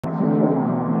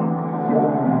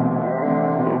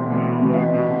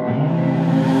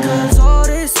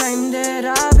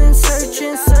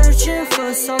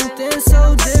something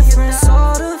so different.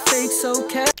 Saw the fakes,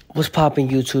 okay. What's poppin'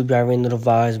 YouTube? Y'all already know the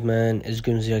vibes, man. It's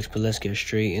GriMzvX, but let's get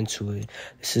straight into it.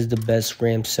 This is the best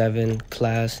Ram 7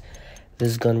 class.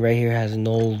 This gun right here has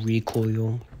no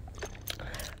recoil.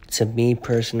 To me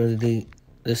personally,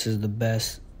 this is the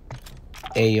best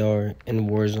AR in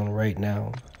Warzone right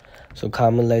now. So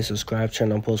comment, like, subscribe,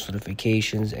 turn on post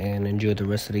notifications, and enjoy the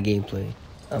rest of the gameplay.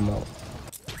 I'm out.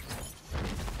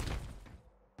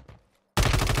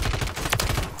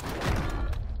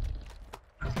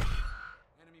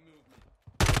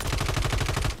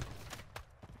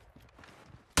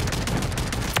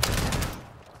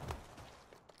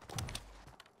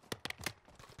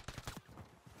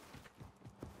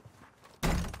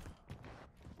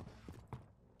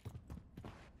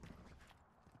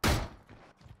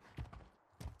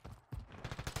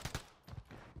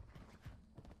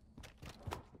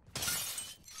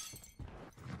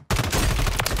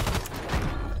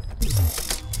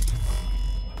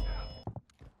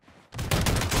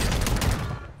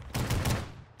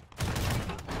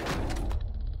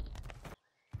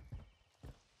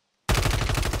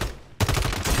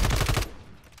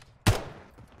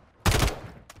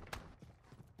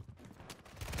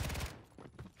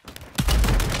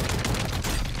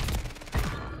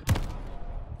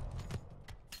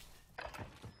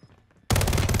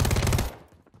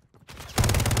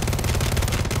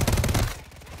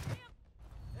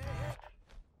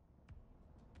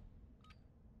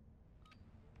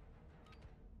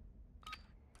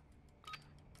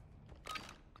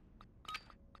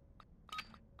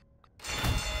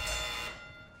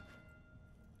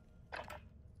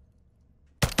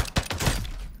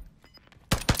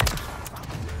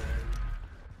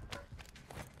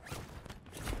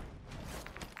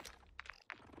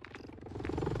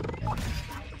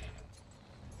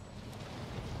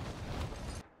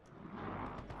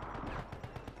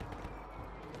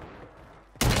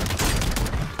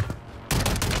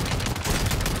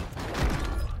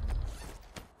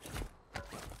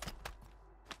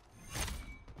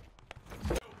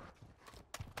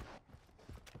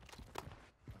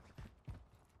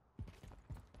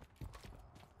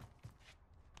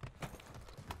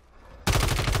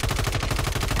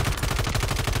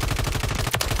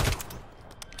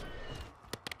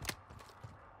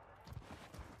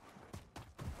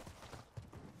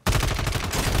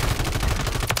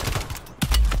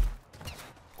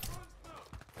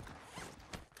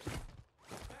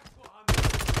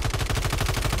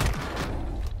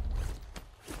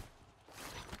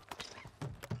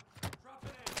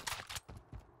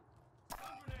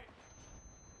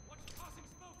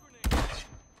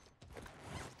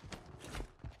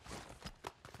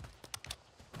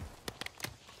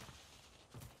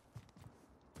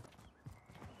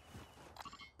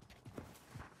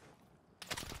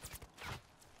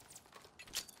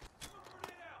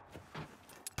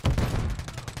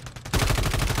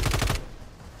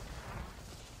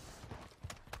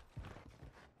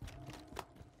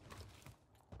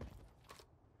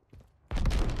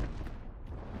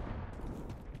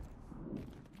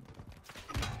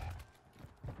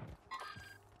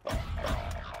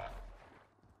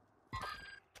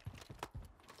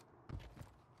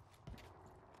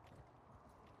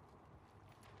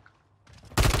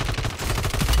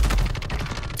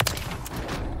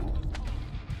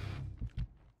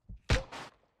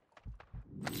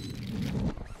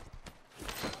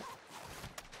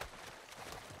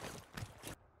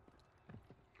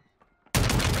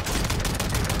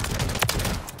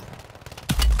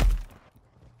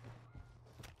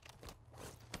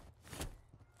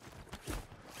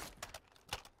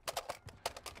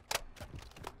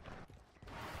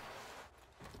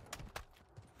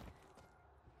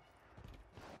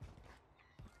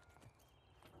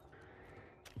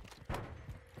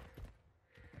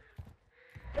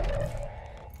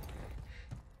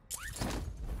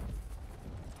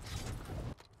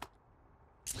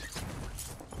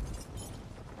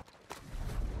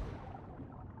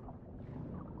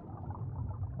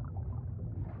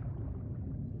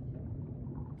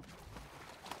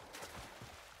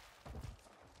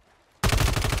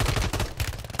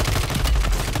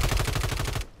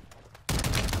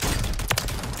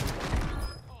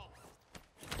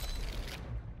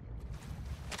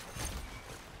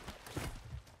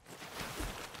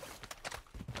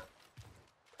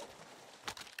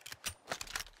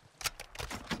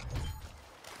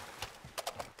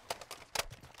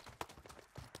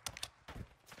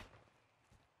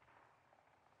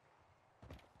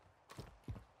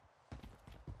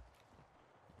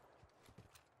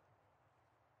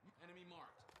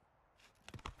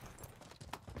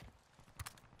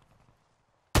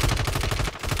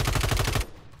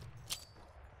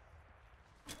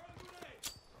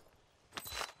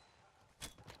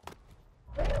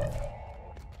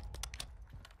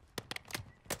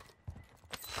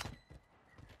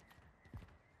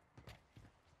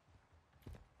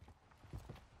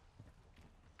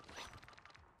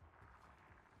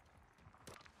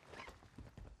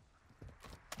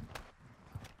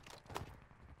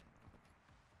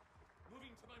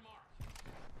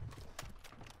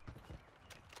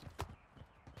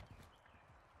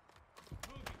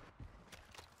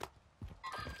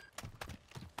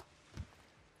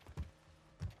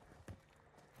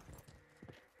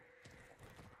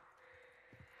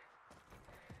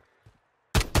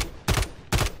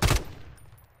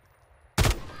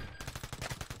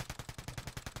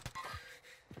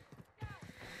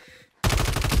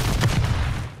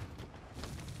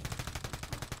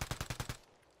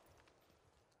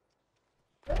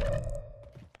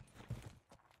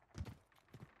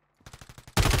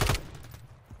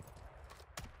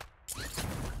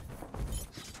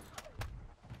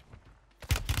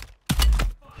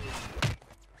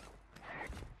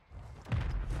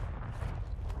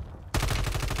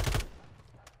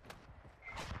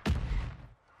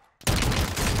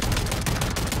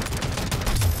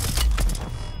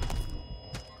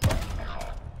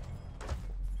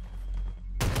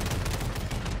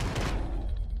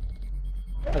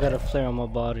 got a flare on my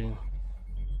body.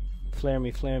 Flare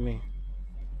me, flare me.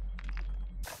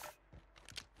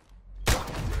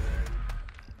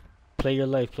 Play your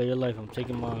life, play your life. I'm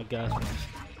taking my gas mask.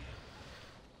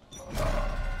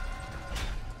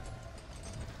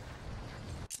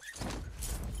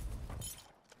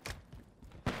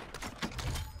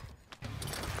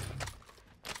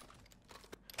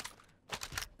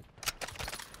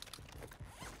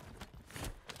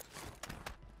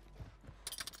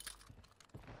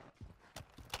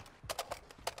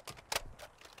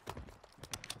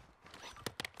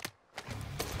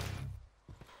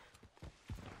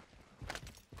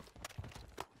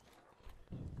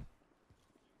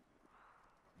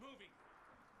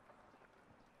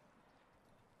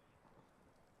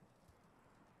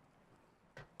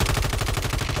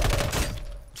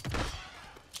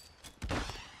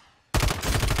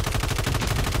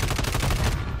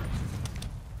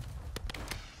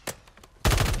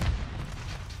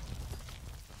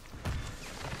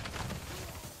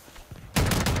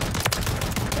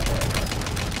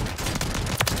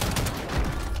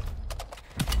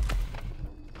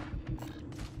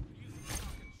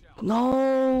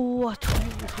 No, I told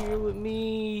you to here with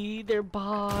me. They're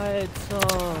bots.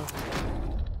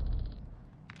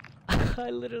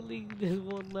 I literally did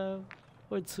one left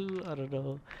or two. I don't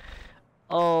know.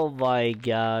 Oh my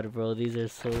god, bro. These are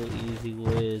so easy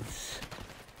wins.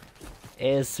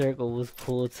 And circle was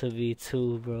cool to me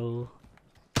too, bro.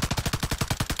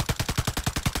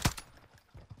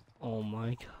 Oh my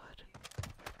god.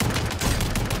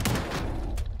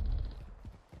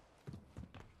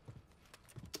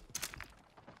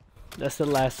 That's the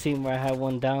last team where I had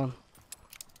one down.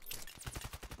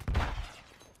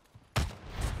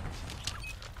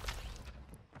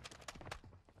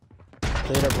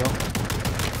 Play it up, bro.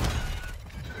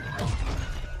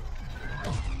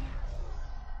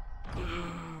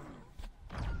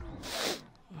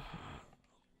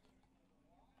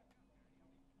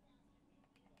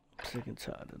 Sick and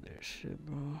tired of their shit,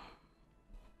 bro.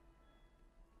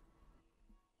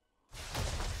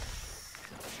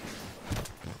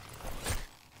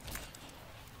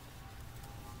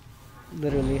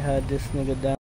 Literally had this nigga down.